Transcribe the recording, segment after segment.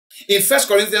In 1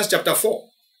 Corinthians chapter 4,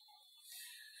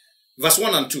 verse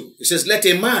 1 and 2, it says, let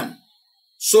a man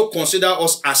so consider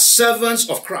us as servants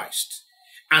of Christ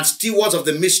and stewards of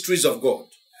the mysteries of God.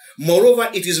 Moreover,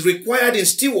 it is required in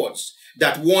stewards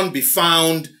that one be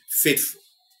found faithful.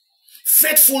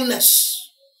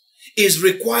 Faithfulness is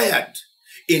required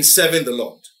in serving the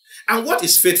Lord. And what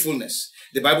is faithfulness?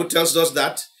 The Bible tells us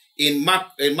that in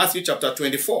Matthew chapter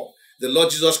 24, the Lord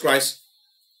Jesus Christ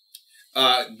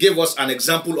gave us an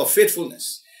example of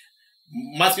faithfulness.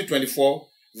 Matthew 24,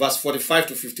 verse 45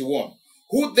 to 51.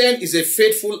 Who then is a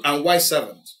faithful and wise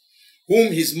servant,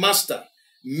 whom his master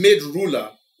made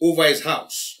ruler over his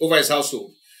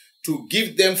household, to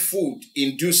give them food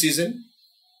in due season?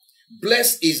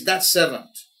 Blessed is that servant,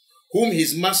 whom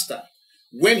his master,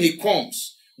 when he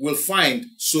comes, will find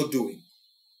so doing.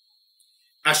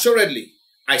 Assuredly,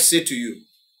 I say to you,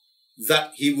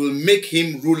 that he will make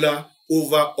him ruler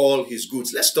over all his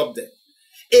goods. Let's stop there.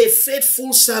 A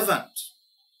faithful servant.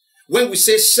 When we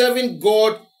say serving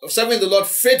God, serving the Lord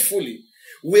faithfully,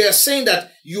 we are saying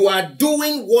that you are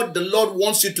doing what the Lord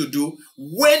wants you to do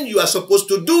when you are supposed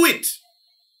to do it.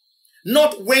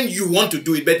 Not when you want to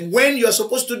do it, but when you are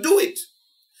supposed to do it.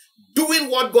 Doing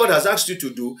what God has asked you to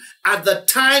do at the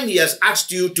time he has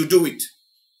asked you to do it.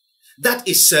 That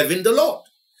is serving the Lord.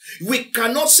 We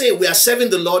cannot say we are serving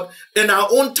the Lord in our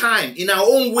own time, in our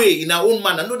own way, in our own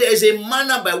manner. No, there is a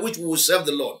manner by which we will serve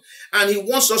the Lord. And he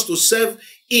wants us to serve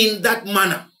in that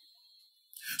manner.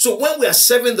 So when we are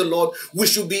serving the Lord, we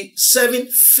should be serving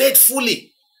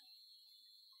faithfully.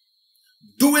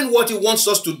 Doing what he wants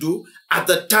us to do at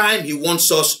the time he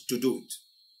wants us to do it.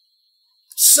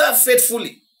 Serve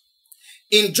faithfully.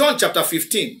 In John chapter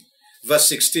 15, verse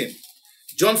 16.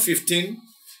 John 15,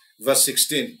 verse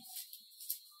 16.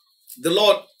 The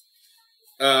Lord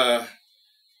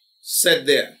said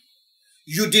there,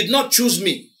 you did not choose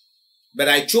me, but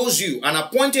I chose you and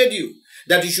appointed you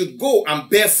that you should go and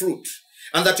bear fruit,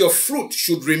 and that your fruit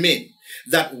should remain,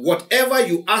 that whatever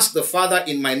you ask the Father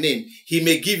in my name, he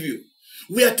may give you.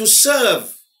 We are to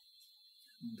serve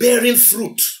bearing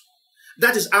fruit.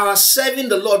 That is, our serving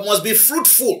the Lord must be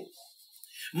fruitful.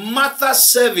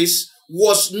 Martha's service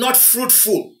was not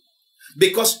fruitful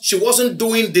because she wasn't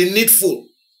doing the needful.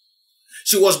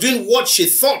 She was doing what she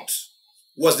thought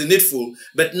was the needful,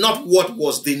 but not what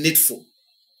was the needful.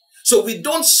 So we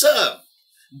don't serve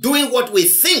doing what we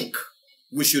think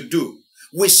we should do.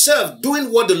 We serve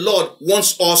doing what the Lord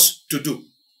wants us to do.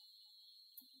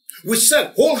 We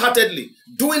serve wholeheartedly,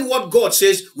 doing what God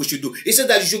says we should do. He said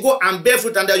that you should go and bear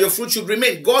fruit and that your fruit should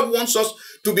remain. God wants us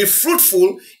to be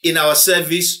fruitful in our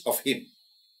service of him.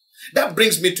 That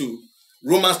brings me to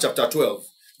Romans chapter 12,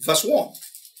 verse 1.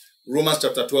 Romans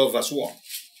chapter 12, verse 1.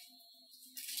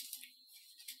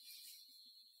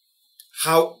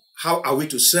 How are we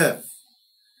to serve?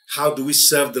 How do we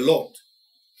serve the Lord?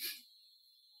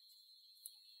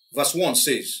 Verse 1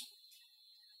 says,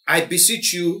 I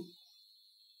beseech you,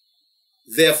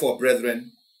 therefore,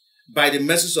 brethren, by the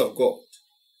mercies of God,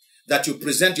 that you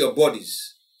present your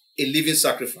bodies a living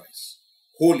sacrifice,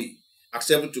 holy,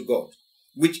 acceptable to God,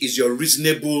 which is your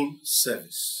reasonable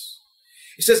service.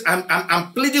 He says,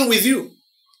 I'm pleading with you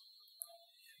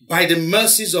by the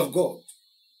mercies of God,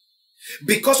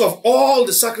 because of all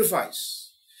the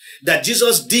sacrifice that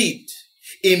Jesus did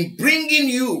in bringing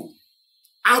you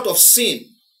out of sin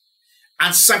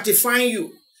and sanctifying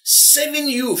you, saving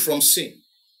you from sin,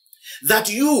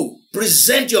 that you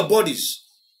present your bodies,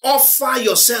 offer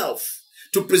yourself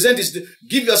to present this,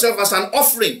 give yourself as an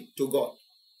offering to God,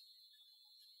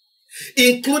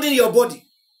 including your body.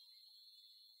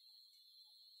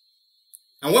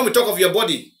 And when we talk of your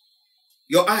body,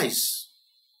 your eyes,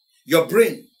 your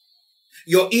brain,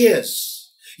 your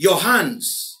ears, your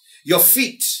hands, your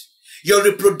feet, your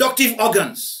reproductive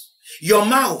organs, your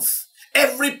mouth,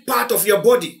 every part of your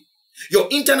body, your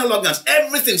internal organs,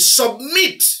 everything,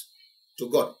 submit to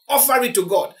God. Offer it to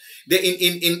God.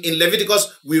 In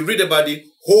Leviticus, we read about the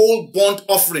whole burnt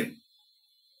offering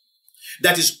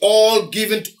that is all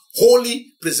given,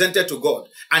 wholly presented to God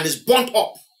and is burnt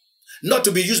up, not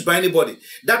to be used by anybody.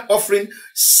 That offering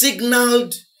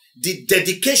signaled the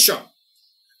dedication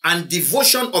and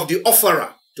devotion of the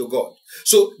offerer to God.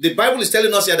 So the Bible is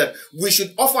telling us here that we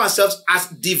should offer ourselves as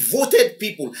devoted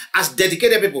people, as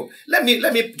dedicated people. Let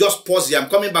me just pause here. I'm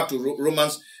coming back to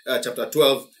Romans chapter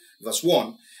 12, verse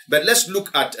 1. But let's look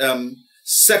at 2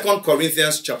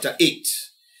 Corinthians chapter 8.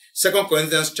 2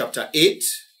 Corinthians chapter 8.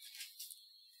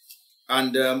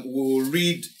 And we'll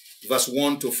read verse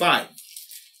 1 to 5.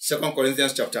 2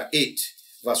 Corinthians chapter 8,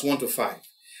 verse 1 to 5.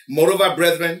 Moreover,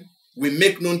 brethren, we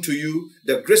make known to you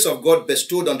the grace of God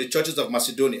bestowed on the churches of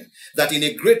Macedonia, that in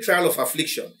a great trial of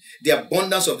affliction, the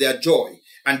abundance of their joy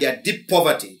and their deep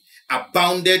poverty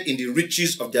abounded in the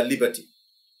riches of their liberality.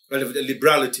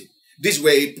 These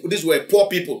were poor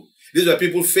people. These were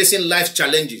people facing life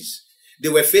challenges. They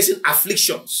were facing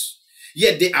afflictions.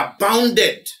 Yet they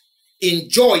abounded in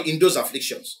joy in those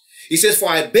afflictions. He says, for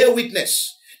I bear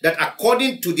witness that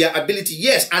according to their ability,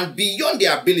 yes, and beyond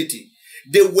their ability,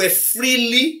 they were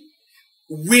freely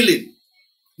willing.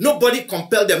 Nobody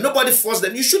compelled them. Nobody forced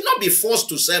them. You should not be forced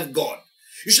to serve God.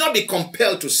 You should not be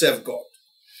compelled to serve God.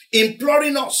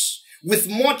 Imploring us with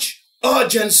much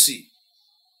urgency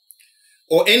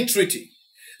or entreaty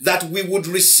that we would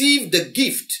receive the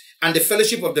gift and the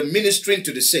fellowship of the ministering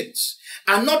to the saints.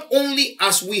 And not only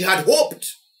as we had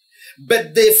hoped,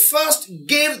 but they first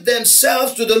gave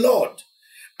themselves to the Lord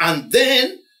and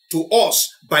then to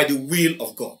us by the will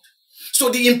of God. So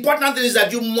the important thing is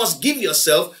that you must give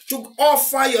yourself to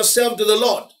offer yourself to the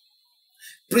Lord.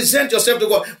 Present yourself to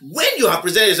God. When you have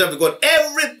presented yourself to God,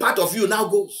 every part of you now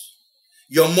goes.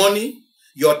 Your money,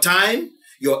 your time,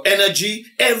 your energy,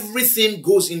 everything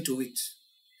goes into it.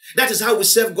 That is how we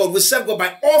serve God. We serve God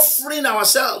by offering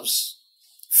ourselves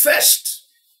first.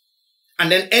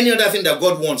 And then any other thing that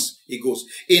God wants, it goes.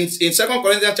 In 2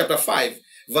 Corinthians chapter 5,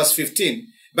 verse 15,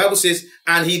 Bible says,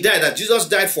 and he died, that Jesus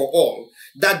died for all,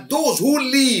 that those who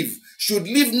live should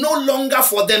live no longer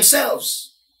for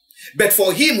themselves, but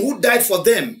for him who died for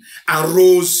them and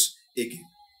rose again.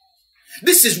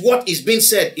 This is what is being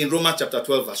said in Romans chapter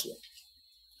 12, verse 1.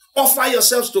 Offer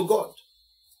yourselves to God.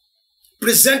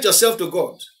 Present yourself to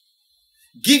God.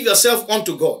 Give yourself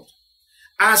unto God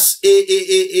as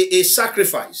a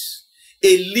sacrifice,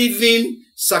 a living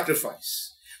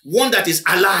sacrifice, one that is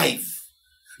alive,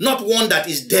 not one that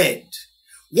is dead,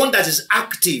 one that is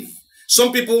active.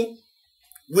 Some people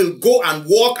will go and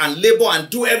work and labor and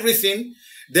do everything.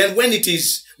 Then when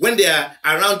they are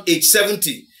around age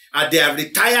 70 and they are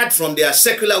retired from their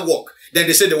secular work, then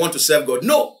they say they want to serve God.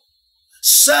 No.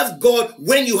 Serve God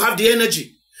when you have the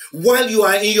energy, while you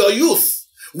are in your youth.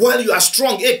 While you are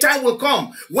strong, a time will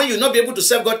come when you'll not be able to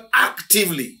serve God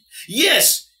actively.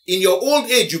 Yes, in your old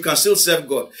age, you can still serve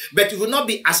God, but it will not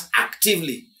be as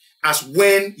actively as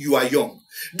when you are young.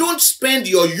 Don't spend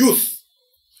your youth,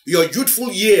 your youthful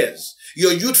years,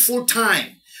 your youthful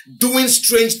time doing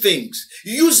strange things.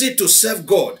 Use it to serve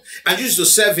God and use it to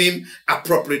serve him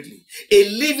appropriately. A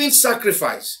living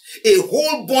sacrifice, a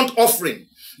whole burnt offering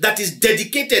that is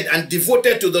dedicated and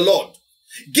devoted to the Lord.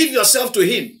 Give yourself to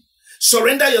him.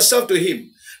 Surrender yourself to him.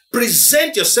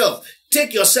 Present yourself.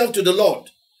 Take yourself to the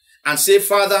Lord and say,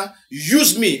 Father,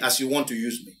 use me as you want to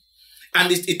use me.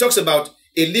 And it talks about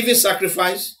a living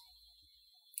sacrifice,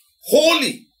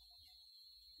 holy.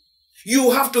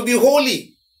 You have to be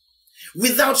holy,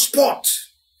 without spot,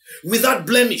 without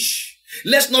blemish.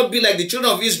 Let's not be like the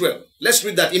children of Israel. Let's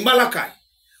read that in Malachi,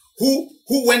 who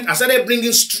went and started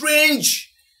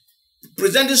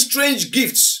presenting strange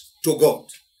gifts to God.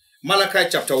 Malachi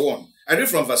chapter 1. I read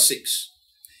from verse 6.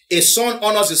 A son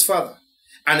honors his father,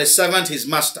 and a servant his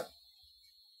master.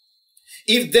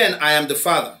 If then I am the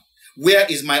father, where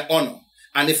is my honor?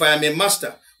 And if I am a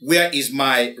master, where is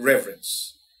my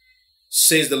reverence?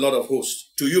 Says the Lord of hosts,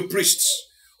 to you priests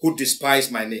who despise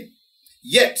my name.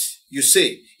 Yet you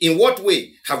say, in what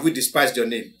way have we despised your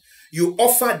name? You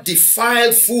offer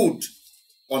defiled food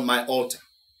on my altar.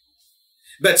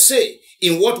 But say,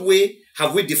 in what way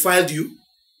have we defiled you?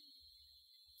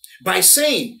 By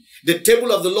saying the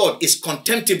table of the Lord is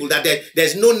contemptible, that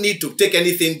there's no need to take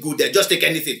anything good there. Just take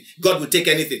anything. God will take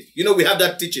anything. You know, we have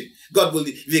that teaching. God will,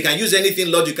 if you can use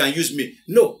anything, Lord, you can use me.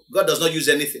 No, God does not use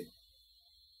anything.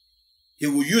 He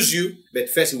will use you, but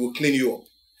first he will clean you up.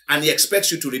 And he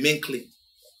expects you to remain clean.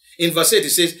 In verse 8 it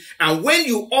says, and when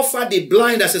you offer the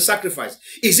blind as a sacrifice,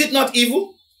 is it not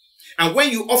evil? And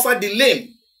when you offer the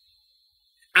lame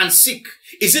and sick,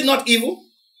 is it not evil?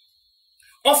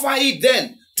 Offer it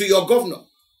then to your governor.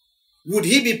 Would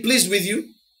he be pleased with you?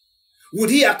 Would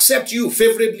he accept you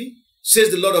favorably?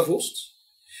 Says the Lord of hosts.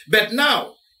 But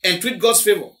now, entreat God's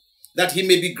favor, that he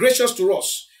may be gracious to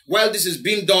us while this is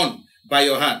being done by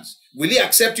your hands. Will he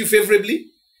accept you favorably?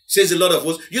 Says the Lord of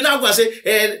hosts. You're not going to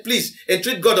say, please,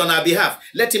 entreat God on our behalf.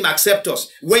 Let him accept us.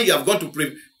 When you have gone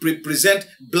to present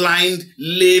blind,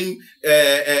 lame,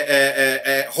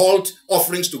 halt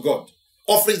offerings to God.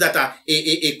 Offerings that are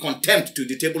a contempt to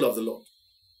the table of the Lord.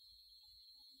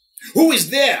 Who is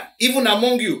there, even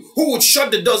among you, who would shut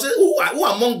the doors? Who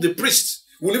among the priests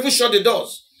will even shut the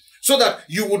doors? So that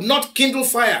you would not kindle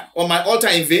fire on my altar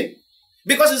in vain?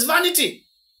 Because it's vanity.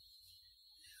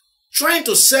 Trying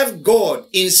to serve God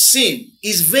in sin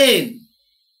is vain.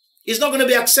 It's not going to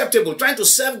be acceptable. Trying to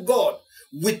serve God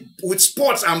with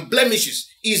spots and blemishes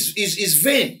is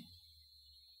vain.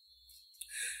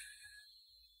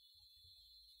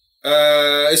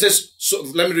 It says, so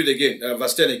let me read again,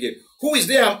 verse 10 again. Who is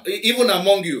there even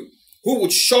among you who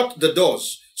would shut the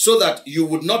doors so that you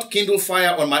would not kindle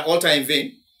fire on my altar in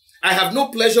vain? I have no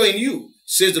pleasure in you,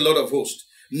 says the Lord of hosts,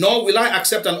 nor will I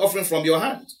accept an offering from your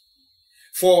hand.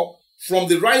 For from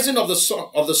the rising of the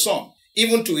sun,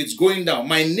 even to its going down,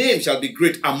 my name shall be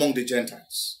great among the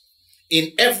Gentiles.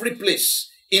 In every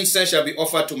place, incense shall be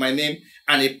offered to my name,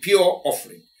 and a pure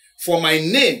offering. For my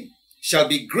name shall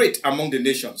be great among the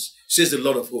nations, says the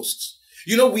Lord of hosts.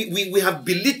 You know, we have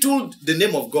belittled the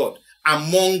name of God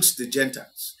amongst the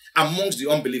Gentiles, amongst the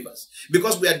unbelievers,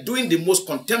 because we are doing the most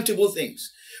contemptible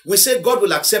things. We say God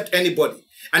will accept anybody,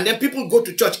 and then people go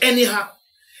to church anyhow.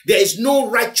 There is no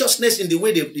righteousness in the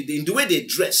way they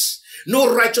dress,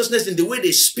 no righteousness in the way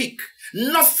they speak,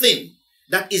 nothing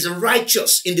that is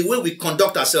righteous in the way we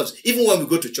conduct ourselves, even when we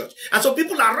go to church. And so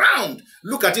people around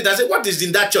look at it and say, what is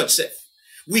in that church, Seth?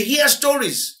 We hear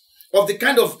stories of the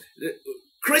kind of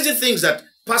crazy things that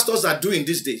pastors are doing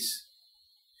these days.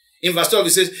 In verse 12 it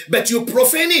says, but you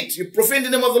profane it. You profane the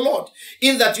name of the Lord.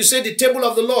 In that you say the table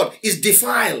of the Lord is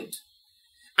defiled.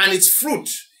 And its fruit,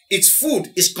 its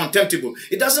food is contemptible.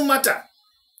 It doesn't matter.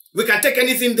 We can take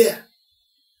anything there.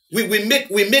 We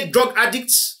make drug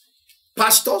addicts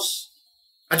pastors.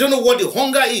 I don't know what the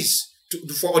hunger is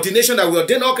for ordination, that we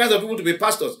ordain all kinds of people to be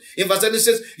pastors. In verse 10 it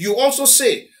says, you also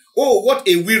say, oh, what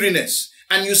a weariness.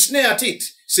 And you snare at it,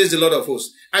 says the Lord of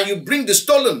hosts. And you bring the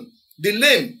stolen, the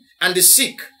lame, and the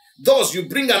sick. Thus you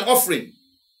bring an offering.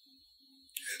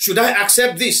 Should I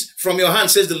accept this from your hand,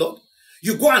 says the Lord?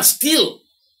 You go and steal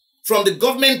from the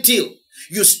government till.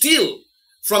 You steal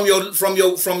from your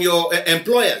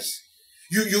employers.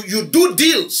 You do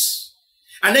deals.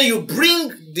 And then you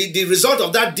bring the result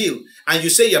of that deal. And you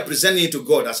say you're presenting it to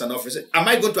God as an offering. Am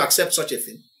I going to accept such a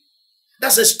thing?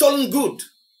 That's a stolen good.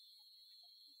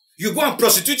 You go and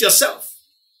prostitute yourself.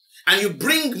 And you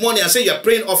bring money and say you're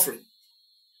praying offering.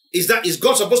 Is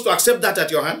God supposed to accept that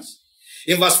at your hands?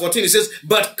 In verse 14 it says,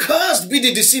 but cursed be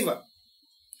the deceiver,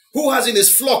 who has in his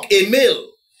flock a male,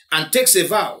 and takes a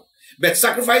vow, but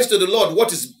sacrifice to the Lord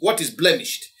what is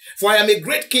blemished. For I am a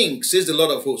great king, says the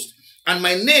Lord of hosts, and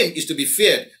my name is to be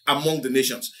feared among the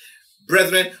nations.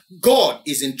 Brethren, God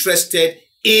is interested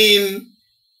in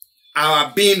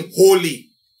our being holy.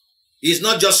 It's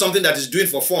not just something that is doing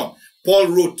for fun.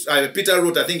 Peter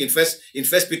wrote, I think in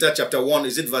First Peter chapter 1,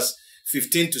 is it verse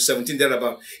 15 to 17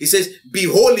 thereabout. He says, be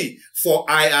holy, for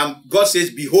I am, God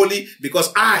says, be holy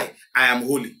because I am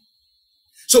holy.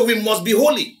 So we must be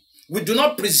holy. We do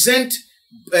not present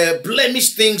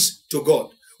blemished things to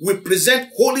God. We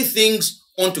present holy things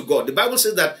unto God. The Bible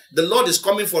says that the Lord is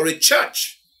coming for a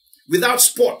church without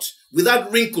spot,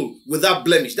 without wrinkle, without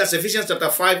blemish. That's Ephesians chapter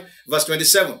 5, verse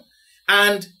 27.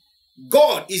 And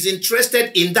God is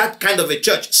interested in that kind of a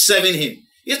church serving him.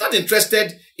 He's not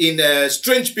interested in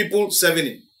strange people serving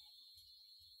him.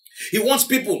 He wants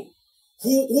people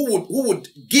who would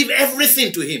give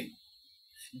everything to him,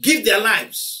 give their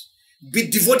lives, be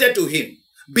devoted to him,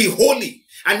 be holy.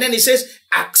 And then he says,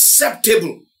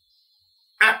 acceptable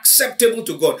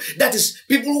to God. That is,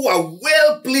 people who are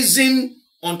well-pleasing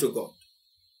unto God.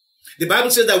 The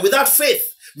Bible says that without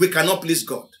faith, we cannot please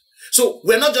God. So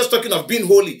we're not just talking of being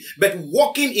holy, but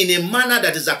walking in a manner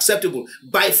that is acceptable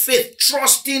by faith,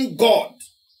 trusting God.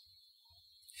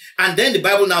 And then the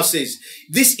Bible now says,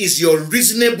 this is your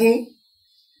reasonable,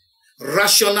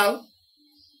 rational,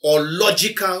 or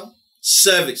logical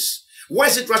service. Why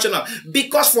is it rational?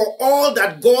 Because for all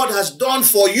that God has done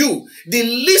for you, the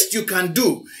least you can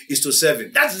do is to serve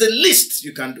him. That's the least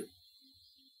you can do.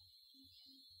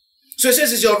 So it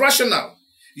says it's your rational,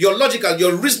 your logical,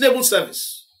 your reasonable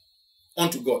service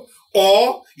unto God,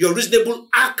 or your reasonable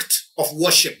act of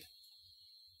worship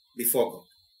before God.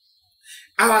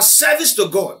 Our service to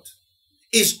God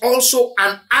is also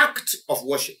an act of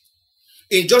worship.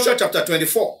 In Joshua chapter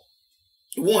 24,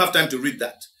 we won't have time to read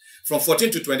that. From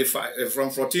 14 to 25,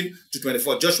 from 14 to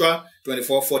 24, Joshua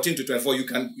 24, 14 to 24,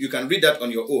 you can read that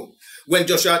on your own. When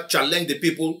Joshua challenged the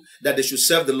people that they should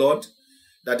serve the Lord,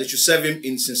 that they should serve him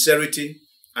in sincerity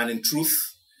and in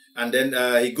truth. And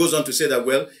then he goes on to say that,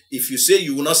 well, if you say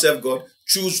you will not serve God,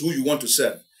 choose who you want to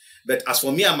serve. But as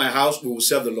for me and my house, we will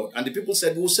serve the Lord. And the people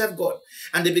said, we will serve God.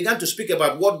 And they began to speak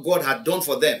about what God had done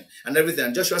for them and everything.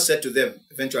 And Joshua said to them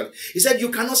eventually, he said, you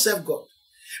cannot serve God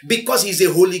because he's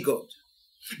a holy God,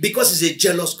 because he's a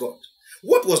jealous God.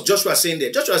 What was Joshua saying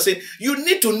there? Joshua said, you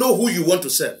need to know who you want to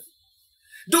serve.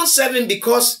 Don't serve him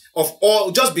because of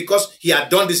just because he had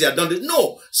done this, he had done this.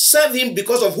 No, serve him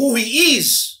because of who he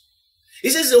is. He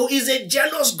says he's a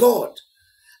jealous God.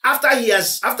 After he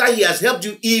has helped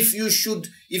you, if you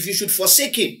should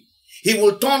forsake him, he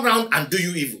will turn around and do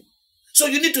you evil. So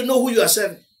you need to know who you are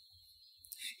serving.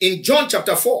 In John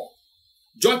chapter 4,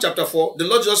 the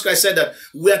Lord Jesus Christ said that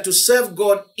we are to serve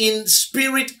God in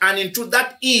spirit and in truth.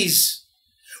 That is,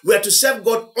 we are to serve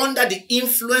God under the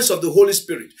influence of the Holy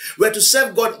Spirit. We are to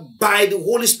serve God by the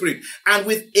Holy Spirit and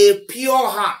with a pure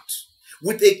heart,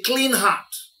 with a clean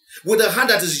heart, with a heart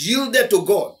that is yielded to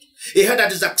God, a heart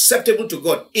that is acceptable to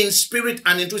God in spirit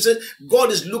and in truth.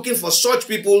 God is looking for such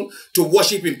people to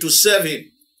worship him, to serve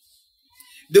him.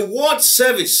 The word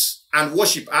service and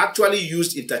worship are actually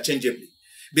used interchangeably,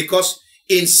 because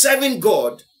in serving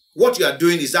God, what you are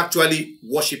doing is actually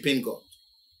worshiping God.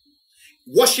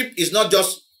 Worship is not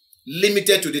just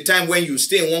limited to the time when you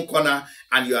stay in one corner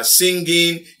and you are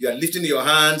singing, you are lifting your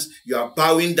hands, you are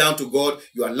bowing down to God,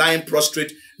 you are lying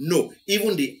prostrate. No,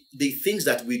 even the things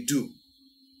that we do,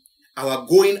 our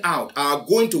going out, our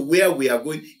going to where we are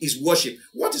going is worship.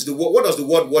 What does the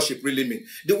word worship really mean?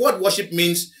 The word worship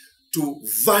means to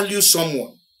value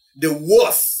someone, the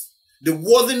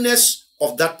worthiness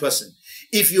of that person.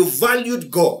 If you valued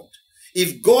God,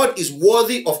 if God is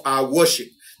worthy of our worship,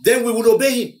 then we would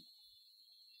obey him.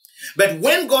 But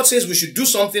when God says we should do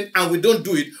something and we don't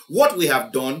do it, what we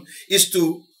have done is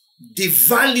to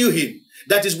devalue him.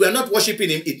 That is, we are not worshiping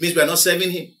him. It means we are not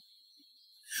serving him.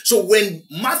 So when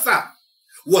Martha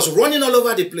was running all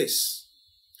over the place,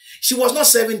 she was not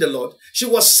serving the Lord. She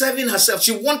was serving herself.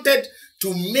 She wanted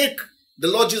to make the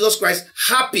Lord Jesus Christ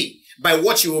happy by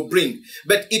what she will bring.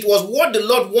 But it was what the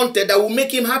Lord wanted that will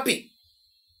make him happy.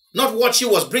 Not what she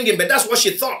was bringing, but that's what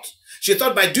she thought. She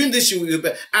thought by doing this, she will be.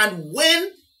 And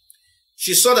when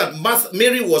she saw that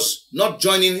Mary was not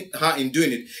joining her in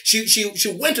doing it,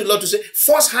 she went to the Lord to say,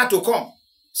 force her to come.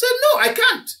 Said, no, I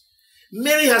can't.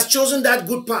 Mary has chosen that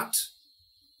good part.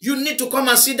 You need to come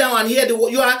and sit down and hear the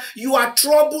word. You are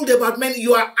troubled about men.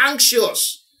 You are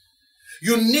anxious.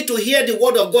 You need to hear the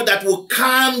word of God that will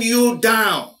calm you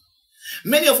down.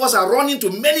 Many of us are running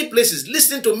to many places,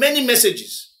 listening to many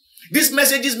messages. These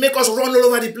messages make us run all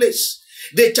over the place.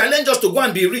 They challenge us to go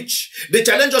and be rich. They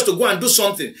challenge us to go and do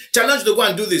something. Challenge us to go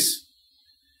and do this.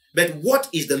 But what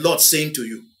is the Lord saying to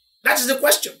you? That is the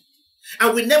question.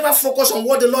 And we never focus on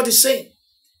what the Lord is saying.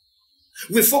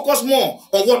 We focus more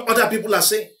on what other people are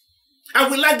saying.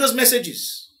 And we like those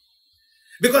messages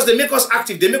because they make us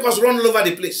active. They make us run all over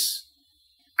the place.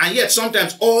 And yet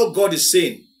sometimes all God is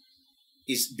saying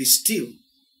is be still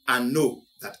and know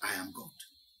that I am God.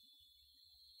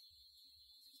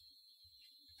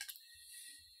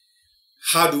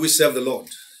 How do we serve the Lord?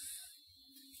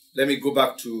 Let me go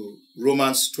back to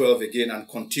Romans 12 again and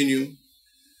continue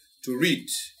to read.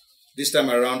 This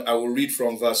time around, I will read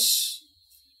from verse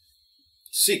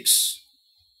 6.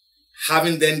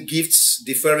 Having then gifts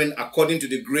differing according to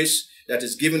the grace that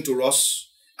is given to us.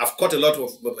 I've cut a lot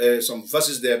of some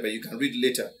verses there, but you can read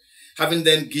later. Having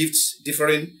then gifts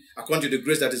differing according to the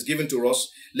grace that is given to us,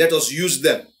 let us use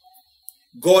them.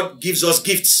 God gives us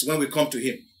gifts when we come to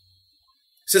him.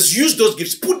 He says, use those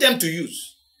gifts, put them to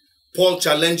use. Paul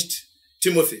challenged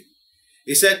Timothy.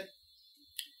 He said,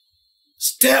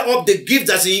 stir up the gift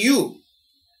that's in you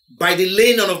by the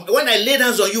laying on of, when I laid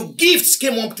hands on you, gifts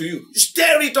came up to you.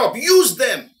 Stir it up, use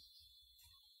them.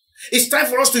 It's time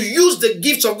for us to use the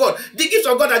gifts of God. The gifts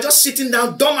of God are just sitting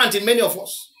down dormant in many of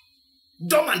us.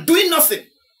 Dormant, doing nothing.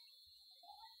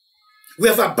 We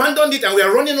have abandoned it and we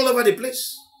are running all over the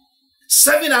place,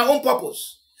 serving our own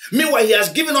purpose. Meanwhile, he has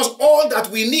given us all that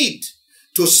we need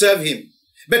to serve him.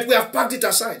 But we have packed it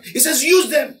aside. He says, use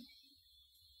them.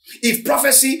 If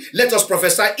prophecy, let us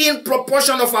prophesy in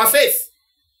proportion of our faith.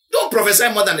 Don't prophesy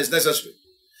more than is necessary.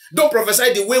 Don't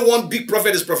prophesy the way one big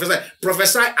prophet is prophesying.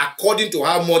 Prophesy according to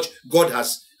how much God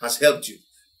has helped you.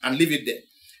 And leave it there.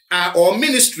 Our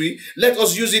ministry, let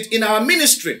us use it in our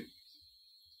ministry.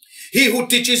 He who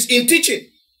teaches in teaching.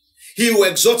 He who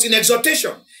exhorts in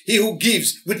exhortation. He who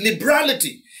gives with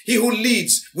liberality. He who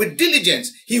leads with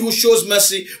diligence. He who shows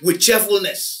mercy with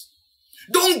cheerfulness.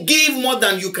 Don't give more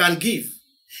than you can give.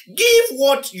 Give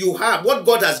what you have, what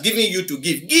God has given you to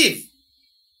give. Give.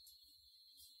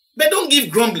 But don't give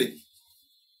grumbling.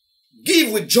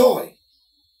 Give with joy.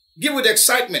 Give with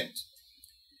excitement.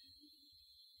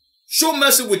 Show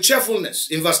mercy with cheerfulness.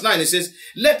 In verse 9 it says,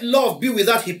 let love be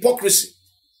without hypocrisy.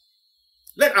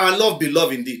 Let our love be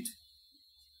love indeed.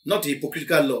 Not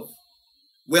hypocritical love.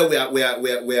 Where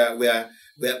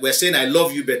we're saying I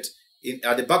love you, but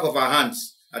at the back of our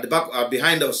hands, at the back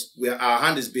behind us, where our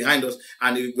hand is behind us,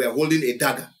 and we are holding a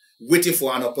dagger. waiting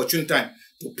for an opportune time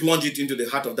to plunge it into the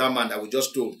heart of that man that we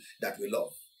just told that we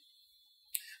love.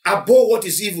 Abhor what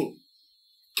is evil.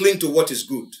 Cling to what is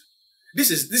good.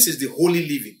 This is the holy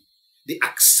living, the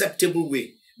acceptable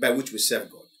way by which we serve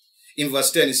God. In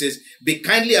verse 10, it says, be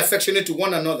kindly affectionate to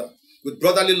one another with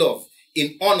brotherly love,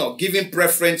 in honor, giving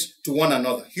preference to one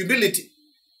another. Humility,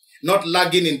 not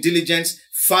lagging in diligence,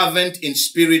 fervent in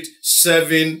spirit,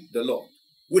 serving the Lord.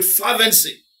 With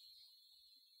fervency,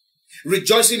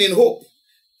 rejoicing in hope,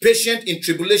 patient in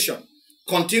tribulation,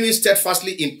 continuing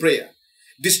steadfastly in prayer,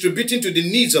 distributing to the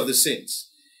needs of the saints,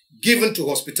 given to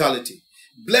hospitality.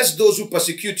 Bless those who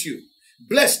persecute you.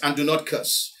 Bless and do not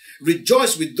curse.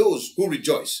 Rejoice with those who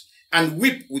rejoice, and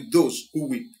weep with those who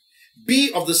weep.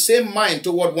 Be of the same mind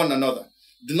toward one another.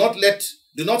 Do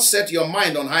not set your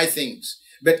mind on high things,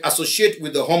 but associate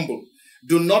with the humble.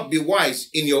 Do not be wise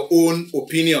in your own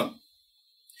opinion.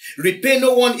 Repay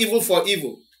no one evil for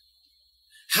evil.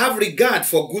 Have regard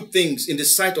for good things in the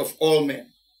sight of all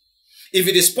men. If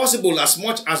it is possible, as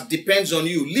much as depends on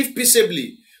you, live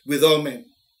peaceably with all men.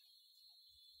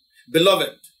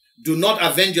 Beloved, do not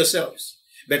avenge yourselves,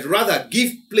 but rather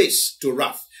give place to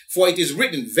wrath. For it is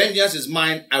written, vengeance is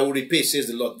mine, I will repay, says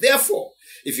the Lord. Therefore,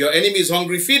 if your enemy is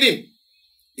hungry, feed him.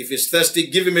 If he is thirsty,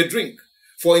 give him a drink.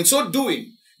 For in so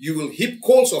doing, you will heap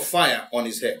coals of fire on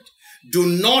his head. Do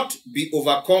not be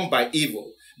overcome by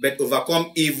evil, but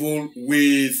overcome evil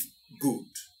with good.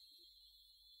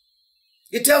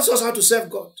 It tells us how to serve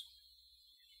God.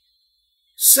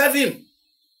 Serve him.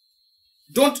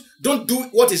 Don't do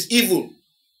what is evil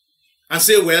and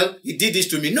say, well, he did this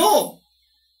to me. No.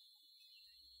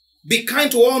 Be kind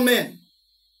to all men.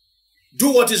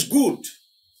 Do what is good.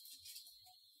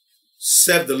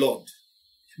 Serve the Lord.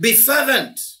 Be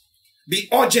fervent. Be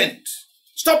urgent.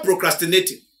 Stop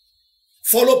procrastinating.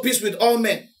 Follow peace with all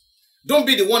men. Don't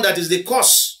be the one that is the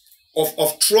cause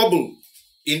of trouble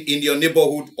in your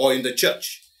neighborhood or in the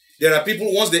church. There are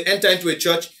people, once they enter into a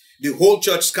church, the whole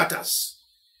church scatters.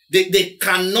 They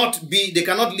cannot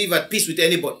live at peace with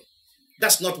anybody.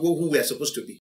 That's not who we are supposed to be.